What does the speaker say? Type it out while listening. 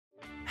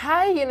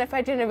Hi,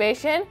 Unified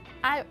Generation.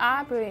 I'm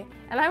Aubrey.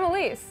 And I'm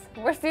Elise.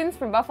 We're students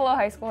from Buffalo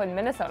High School in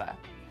Minnesota.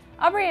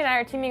 Aubrey and I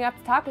are teaming up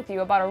to talk with you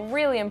about a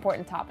really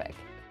important topic.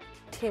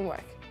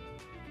 Teamwork.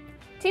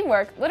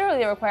 Teamwork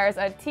literally requires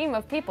a team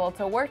of people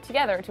to work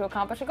together to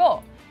accomplish a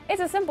goal.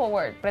 It's a simple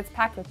word, but it's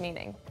packed with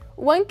meaning.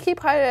 One key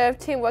part of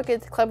teamwork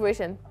is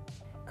collaboration.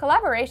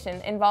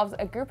 Collaboration involves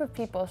a group of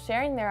people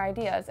sharing their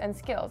ideas and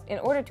skills in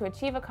order to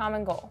achieve a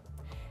common goal.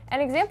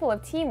 An example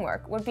of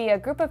teamwork would be a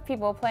group of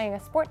people playing a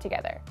sport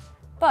together.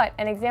 But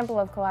an example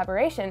of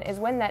collaboration is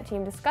when that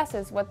team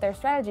discusses what their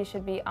strategy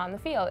should be on the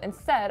field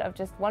instead of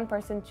just one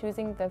person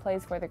choosing the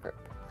plays for the group.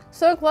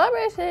 So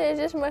collaboration is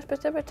just a more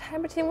specific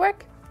type of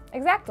teamwork?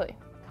 Exactly.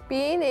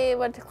 Being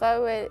able to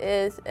collaborate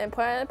is an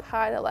important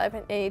part of life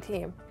in any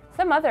team.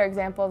 Some other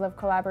examples of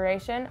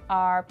collaboration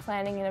are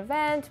planning an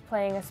event,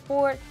 playing a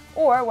sport,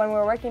 or when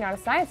we're working on a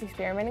science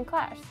experiment in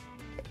class.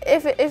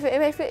 If it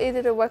makes it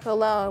easy to work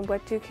alone,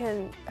 but you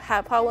can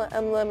have problem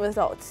and limit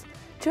results.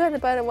 Two has the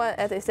better one,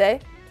 as they say.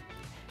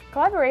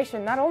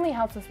 Collaboration not only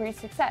helps us reach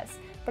success,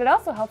 but it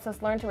also helps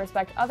us learn to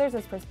respect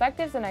others'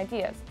 perspectives and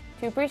ideas,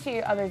 to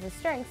appreciate others'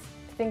 strengths,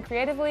 to think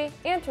creatively,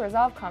 and to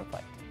resolve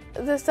conflict.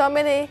 There's so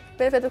many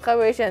benefits of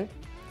collaboration.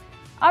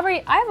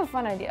 Aubrey, I have a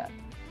fun idea.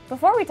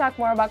 Before we talk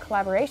more about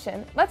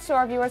collaboration, let's show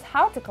our viewers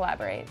how to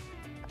collaborate.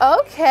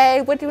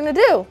 Okay, what do you want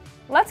to do?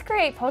 Let's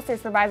create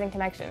posters for Bison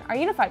Connection, our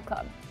unified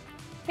club.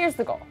 Here's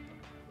the goal.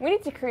 We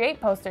need to create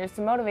posters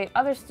to motivate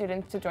other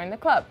students to join the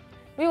club.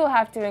 We will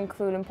have to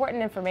include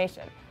important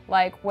information,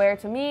 like where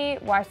to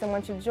meet, why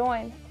someone should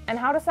join, and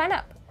how to sign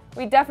up.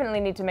 We definitely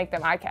need to make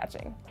them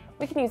eye-catching.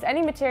 We can use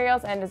any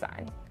materials and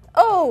design.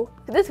 Oh,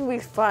 this will be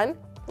fun.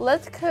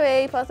 Let's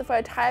create posters for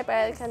a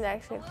Bison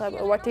Connection club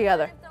or work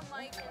together.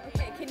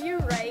 Okay, can you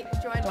write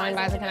join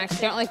Bison Connection?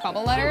 Don't like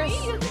bubble letters?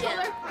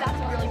 Yeah,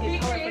 that's a really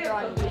good color for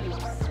drawing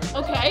leaves.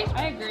 Okay.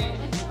 I agree.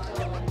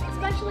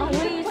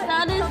 Especially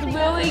that is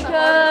really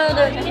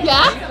good.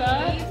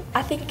 Yeah?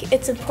 I think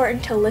it's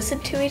important to listen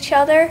to each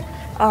other,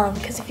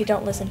 because if you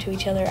don't listen to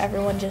each other,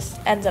 everyone just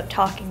ends up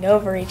talking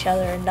over each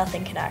other and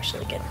nothing can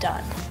actually get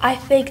done. I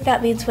think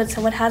that means when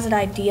someone has an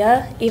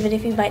idea, even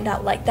if you might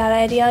not like that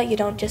idea, you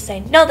don't just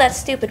say, no, that's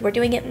stupid, we're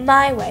doing it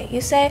my way.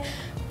 You say,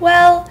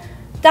 well,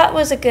 that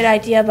was a good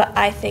idea, but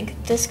I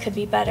think this could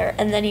be better.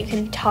 And then you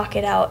can talk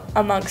it out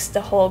amongst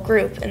the whole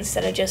group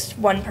instead of just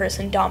one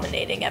person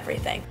dominating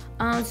everything.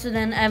 So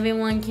then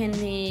everyone can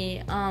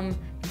be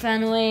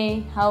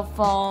friendly,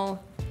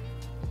 helpful,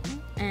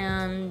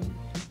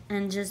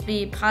 and just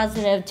be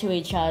positive to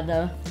each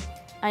other.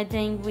 I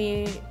think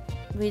we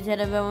did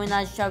a really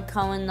nice job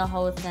covering the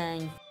whole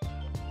thing.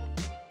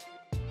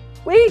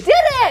 We did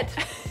it!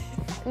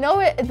 Though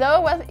it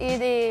wasn't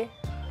easy,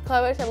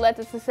 collaboration led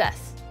to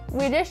success.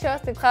 We just showed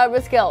us the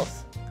collaborative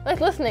skills, like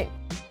listening.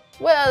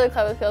 What other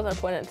collaborative skills are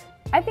important?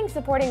 I think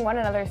supporting one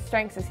another's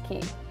strengths is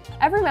key.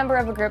 Every member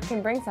of a group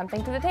can bring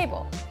something to the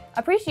table.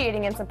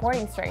 Appreciating and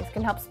supporting strengths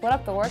can help split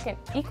up the work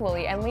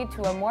equally and lead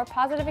to a more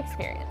positive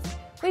experience.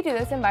 We do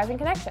this in Bison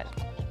Connection.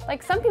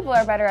 Like, some people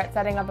are better at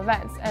setting up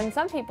events, and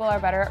some people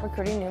are better at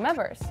recruiting new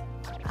members.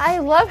 I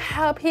love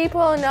how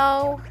people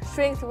know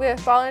strengths with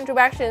following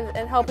directions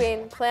and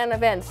helping plan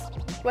events.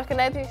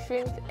 Recognizing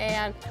strengths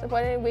and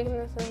supporting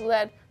weaknesses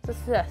led to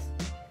success.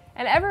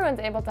 And everyone's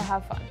able to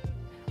have fun.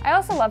 I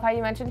also love how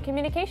you mentioned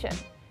communication.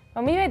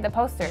 When we made the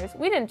posters,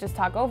 we didn't just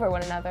talk over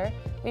one another,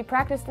 we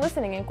practiced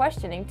listening and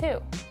questioning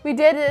too. We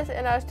did this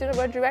in our student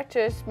board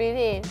directors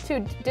meeting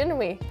too, didn't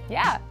we?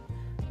 Yeah.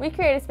 We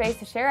create a space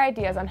to share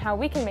ideas on how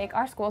we can make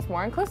our schools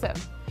more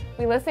inclusive.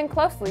 We listen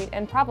closely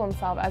and problem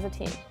solve as a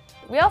team.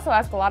 We also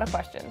ask a lot of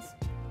questions.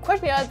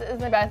 Questioning others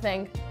isn't a bad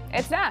thing.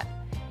 It's not.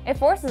 It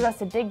forces us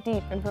to dig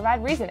deep and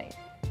provide reasoning.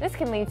 This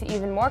can lead to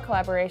even more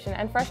collaboration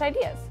and fresh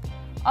ideas.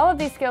 All of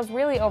these skills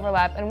really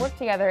overlap and work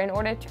together in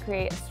order to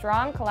create a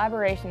strong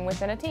collaboration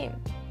within a team.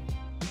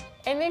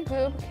 Any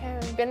group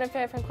can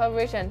benefit from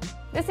collaboration.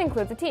 This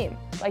includes a team,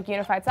 like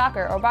Unified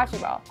Soccer or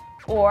Bocce Ball,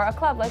 or a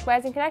club like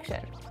Bison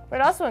Connection. But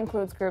it also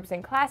includes groups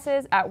in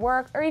classes, at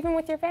work, or even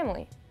with your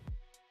family.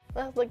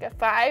 Let's look at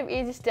 5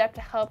 easy steps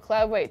to help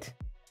collaborate.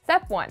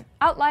 Step 1.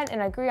 Outline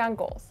and agree on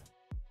goals.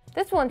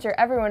 This will ensure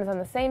everyone is on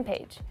the same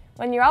page.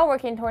 When you're all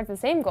working towards the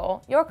same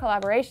goal, your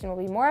collaboration will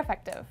be more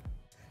effective.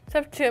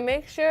 Step 2.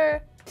 Make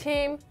sure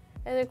team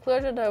and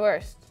inclusion are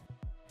diverse.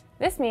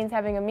 This means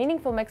having a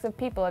meaningful mix of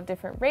people of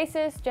different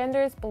races,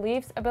 genders,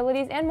 beliefs,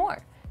 abilities, and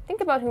more.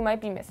 Think about who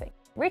might be missing.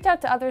 Reach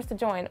out to others to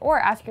join, or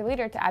ask your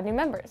leader to add new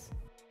members.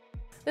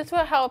 This will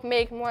help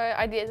make more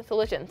ideas and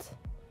solutions.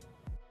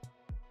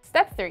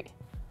 Step 3.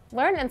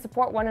 Learn and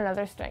support one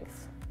another's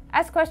strengths.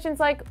 Ask questions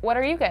like, what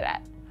are you good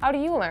at? How do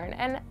you learn?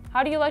 And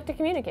how do you like to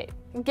communicate?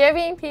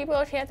 Giving people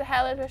a chance to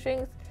highlight their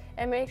strengths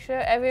and make sure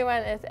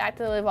everyone is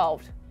actively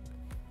involved.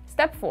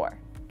 Step 4.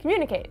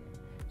 Communicate.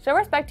 Show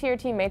respect to your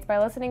teammates by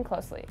listening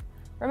closely.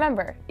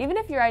 Remember, even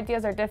if your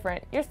ideas are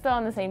different, you're still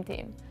on the same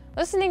team.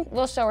 Listening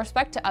will show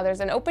respect to others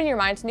and open your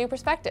mind to new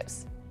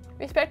perspectives.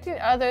 Respecting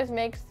others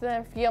makes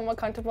them feel more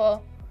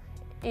comfortable.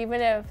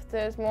 Even if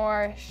there's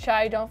more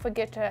shy, don't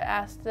forget to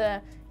ask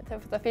for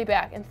the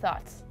feedback and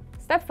thoughts.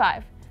 Step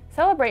 5.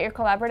 Celebrate your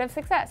collaborative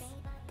success.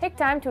 Take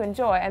time to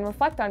enjoy and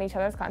reflect on each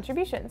other's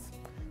contributions.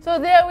 So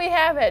there we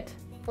have it.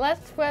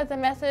 Let's spread the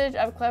message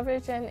of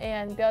collaboration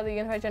and build a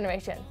unified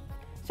generation.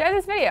 Share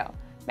this video.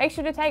 Make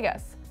sure to tag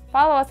us.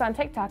 Follow us on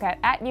TikTok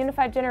at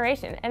Unified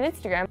Generation and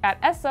Instagram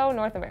at SO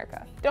North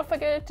America. Don't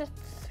forget to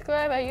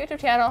subscribe our YouTube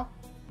channel.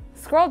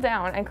 Scroll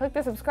down and click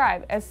the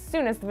subscribe as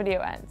soon as the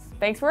video ends.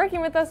 Thanks for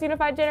working with us,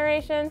 Unified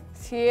Generation.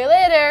 See you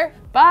later.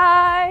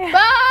 Bye!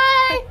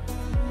 Bye!